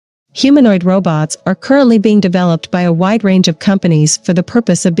Humanoid robots are currently being developed by a wide range of companies for the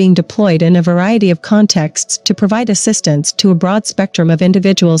purpose of being deployed in a variety of contexts to provide assistance to a broad spectrum of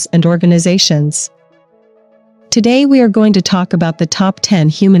individuals and organizations. Today we are going to talk about the top 10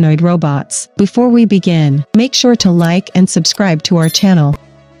 humanoid robots. Before we begin, make sure to like and subscribe to our channel.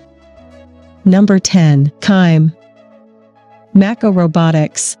 Number 10. Kime. Macco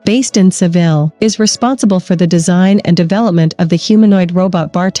Robotics, based in Seville, is responsible for the design and development of the humanoid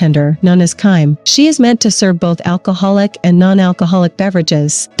robot bartender known as Kime. She is meant to serve both alcoholic and non-alcoholic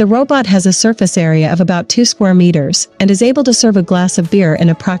beverages. The robot has a surface area of about 2 square meters and is able to serve a glass of beer in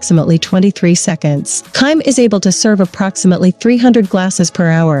approximately 23 seconds. Kime is able to serve approximately 300 glasses per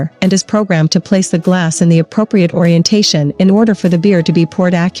hour and is programmed to place the glass in the appropriate orientation in order for the beer to be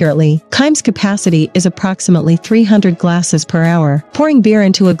poured accurately. Kime's capacity is approximately 300 glasses per hour. Pouring beer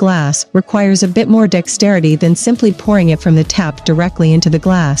into a glass requires a bit more dexterity than simply pouring it from the tap directly into the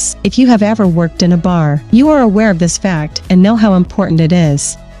glass. If you have ever worked in a bar, you are aware of this fact and know how important it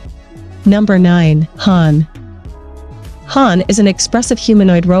is. Number 9. Han. Han is an expressive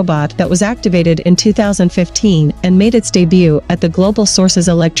humanoid robot that was activated in 2015 and made its debut at the Global Sources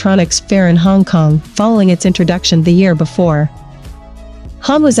Electronics Fair in Hong Kong, following its introduction the year before.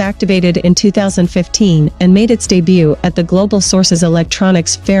 Han was activated in 2015 and made its debut at the Global Sources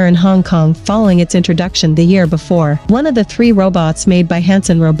Electronics Fair in Hong Kong following its introduction the year before. One of the 3 robots made by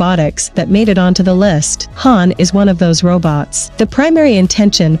Hanson Robotics that made it onto the list. Han is one of those robots. The primary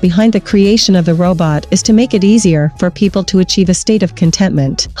intention behind the creation of the robot is to make it easier for people to achieve a state of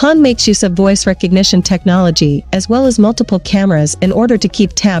contentment. Han makes use of voice recognition technology as well as multiple cameras in order to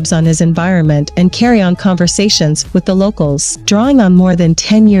keep tabs on his environment and carry on conversations with the locals, drawing on more than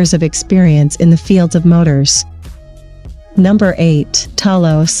 10 years of experience in the fields of motors. Number 8.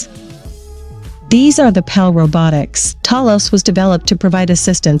 TALOS. These are the PAL robotics. TALOS was developed to provide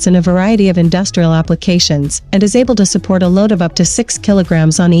assistance in a variety of industrial applications and is able to support a load of up to 6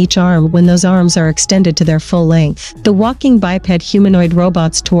 kilograms on each arm when those arms are extended to their full length. The walking biped humanoid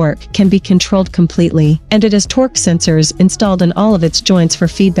robot's torque can be controlled completely, and it has torque sensors installed in all of its joints for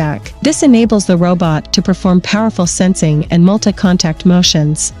feedback. This enables the robot to perform powerful sensing and multi-contact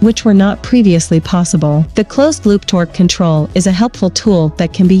motions, which were not previously possible. The closed-loop torque control is a helpful tool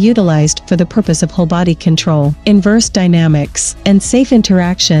that can be utilized for the purpose of whole body control, inverse dynamics, and safe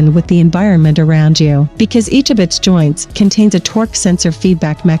interaction with the environment around you. Because each of its joints contains a torque sensor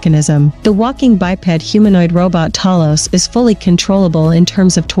feedback mechanism, the walking biped humanoid robot TALOS is fully controllable in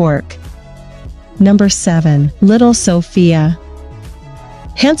terms of torque. Number 7. Little Sophia.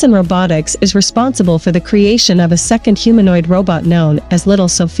 Hanson Robotics is responsible for the creation of a second humanoid robot known as Little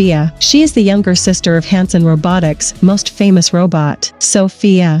Sophia. She is the younger sister of Hanson Robotics' most famous robot,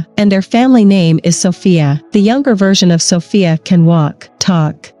 Sophia, and their family name is Sophia. The younger version of Sophia can walk,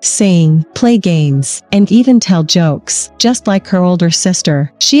 talk, sing, play games, and even tell jokes. Just like her older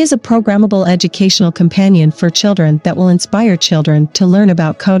sister, she is a programmable educational companion for children that will inspire children to learn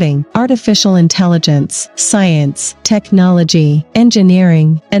about coding, artificial intelligence, science, technology, engineering,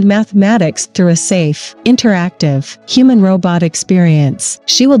 and mathematics through a safe, interactive, human-robot experience.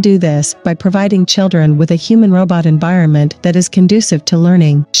 She will do this by providing children with a human-robot environment that is conducive to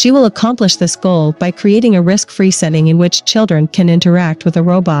learning. She will accomplish this goal by creating a risk-free setting in which children can interact with a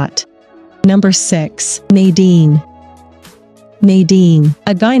robot. Number 6. Nadine. Nadine,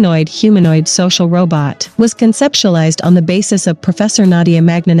 a gynoid humanoid social robot, was conceptualized on the basis of Professor Nadia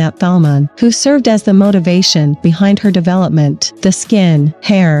Magnanat-Thalmann, who served as the motivation behind her development. The skin,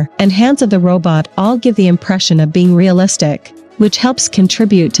 hair, and hands of the robot all give the impression of being realistic, which helps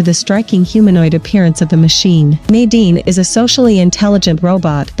contribute to the striking humanoid appearance of the machine. Nadine is a socially intelligent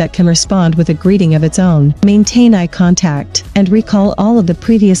robot that can respond with a greeting of its own, maintain eye contact, and recall all of the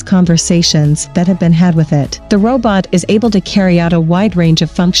previous conversations that have been had with it. The robot is able to carry out a wide range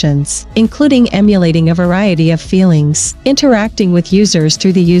of functions, including emulating a variety of feelings, interacting with users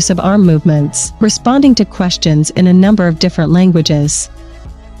through the use of arm movements, responding to questions in a number of different languages.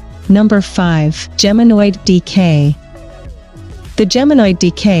 Number 5. Geminoid DK. The Geminoid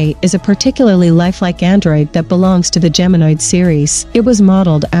DK is a particularly lifelike android that belongs to the Geminoid series. It was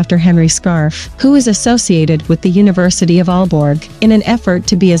modeled after Henry Scarf, who is associated with the University of Aalborg, in an effort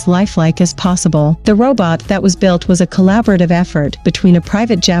to be as lifelike as possible. The robot that was built was a collaborative effort between a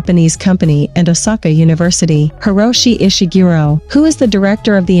private Japanese company and Osaka University. Hiroshi Ishiguro, who is the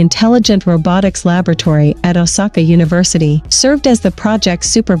director of the Intelligent Robotics Laboratory at Osaka University, served as the project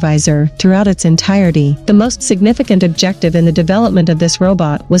supervisor throughout its entirety. The most significant objective in the development development of this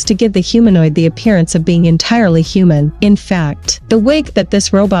robot was to give the humanoid the appearance of being entirely human. In fact, the wig that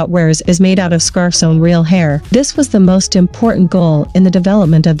this robot wears is made out of scarf's own real hair. This was the most important goal in the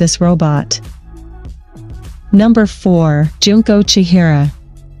development of this robot. Number 4. Junko Chihira.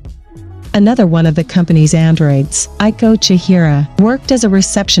 Another one of the company's androids, Chihira, worked as a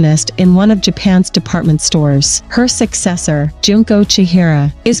receptionist in one of Japan's department stores. Her successor, Junko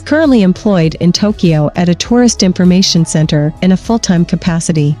Chihira, is currently employed in Tokyo at a tourist information center in a full-time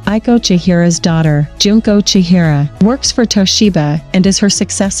capacity. Chihira's daughter, Junko Chihira, works for Toshiba and is her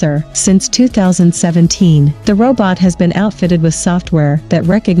successor. Since 2017, the robot has been outfitted with software that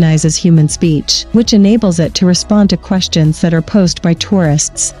recognizes human speech, which enables it to respond to questions that are posed by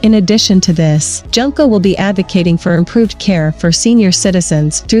tourists. In addition to this, Junko will be advocating for improved care for senior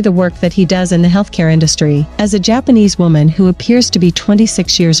citizens through the work that he does in the healthcare industry. As a Japanese woman who appears to be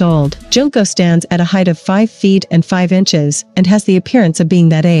 26 years old, Junko stands at a height of 5 feet and 5 inches and has the appearance of being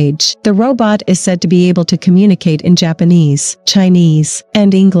that age. The robot is said to be able to communicate in Japanese, Chinese,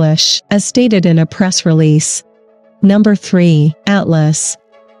 and English, as stated in a press release. Number 3. Atlas.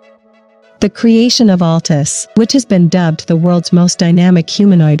 The creation of Altus, which has been dubbed the world's most dynamic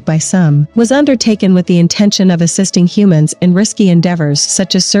humanoid by some, was undertaken with the intention of assisting humans in risky endeavors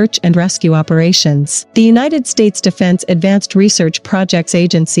such as search and rescue operations. The United States Defense Advanced Research Projects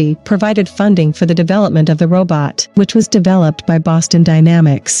Agency provided funding for the development of the robot, which was developed by Boston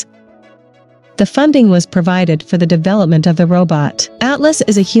Dynamics. The funding was provided for the development of the robot. Atlas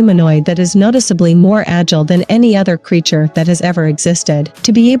is a humanoid that is noticeably more agile than any other creature that has ever existed.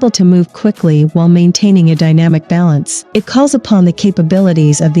 To be able to move quickly while maintaining a dynamic balance, it calls upon the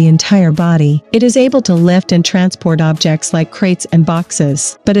capabilities of the entire body. It is able to lift and transport objects like crates and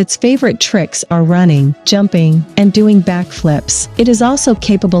boxes, but its favorite tricks are running, jumping, and doing backflips. It is also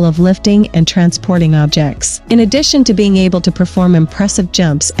capable of lifting and transporting objects. In addition to being able to perform impressive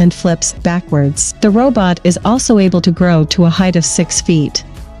jumps and flips backwards, the robot is also able to grow to a height of 6 feet.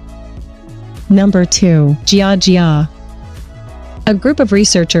 Number 2. Jia. A group of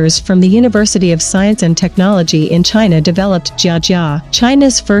researchers from the University of Science and Technology in China developed Jia,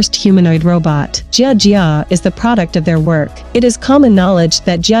 China's first humanoid robot. Jia is the product of their work. It is common knowledge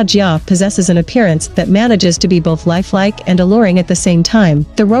that Jia possesses an appearance that manages to be both lifelike and alluring at the same time.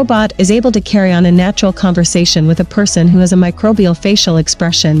 The robot is able to carry on a natural conversation with a person who has a microbial facial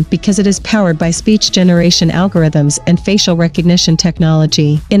expression because it is powered by speech generation algorithms and facial recognition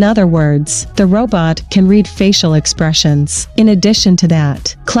technology. In other words, the robot can read facial expressions. In addition to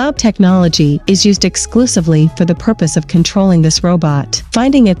that, cloud technology is used exclusively for the purpose of controlling this robot.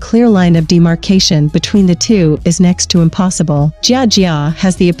 Finding a clear line of demarcation between the two is next to impossible. Jia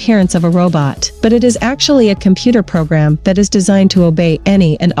has the appearance of a robot, but it is actually a computer program that is designed to obey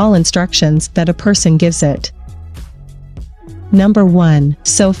any and all instructions that a person gives it. Number 1.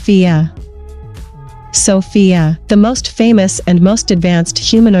 Sophia. Sophia, the most famous and most advanced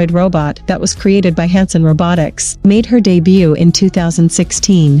humanoid robot that was created by Hanson Robotics, made her debut in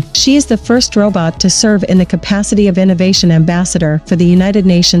 2016. She is the first robot to serve in the capacity of Innovation Ambassador for the United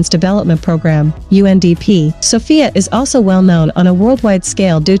Nations Development Program, UNDP. Sophia is also well known on a worldwide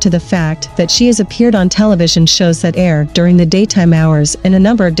scale due to the fact that she has appeared on television shows that air during the daytime hours in a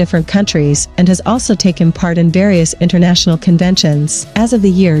number of different countries and has also taken part in various international conventions. As of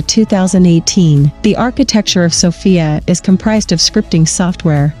the year 2018, the architecture of Sophia is comprised of scripting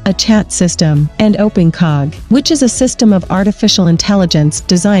software, a chat system, and OpenCog, which is a system of artificial intelligence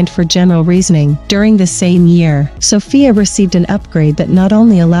designed for general reasoning. During the same year, Sophia received an upgrade that not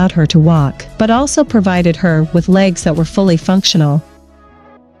only allowed her to walk, but also provided her with legs that were fully functional.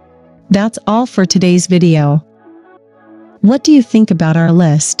 That's all for today's video. What do you think about our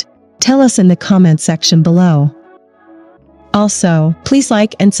list? Tell us in the comment section below. Also, please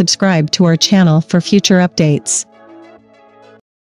like and subscribe to our channel for future updates.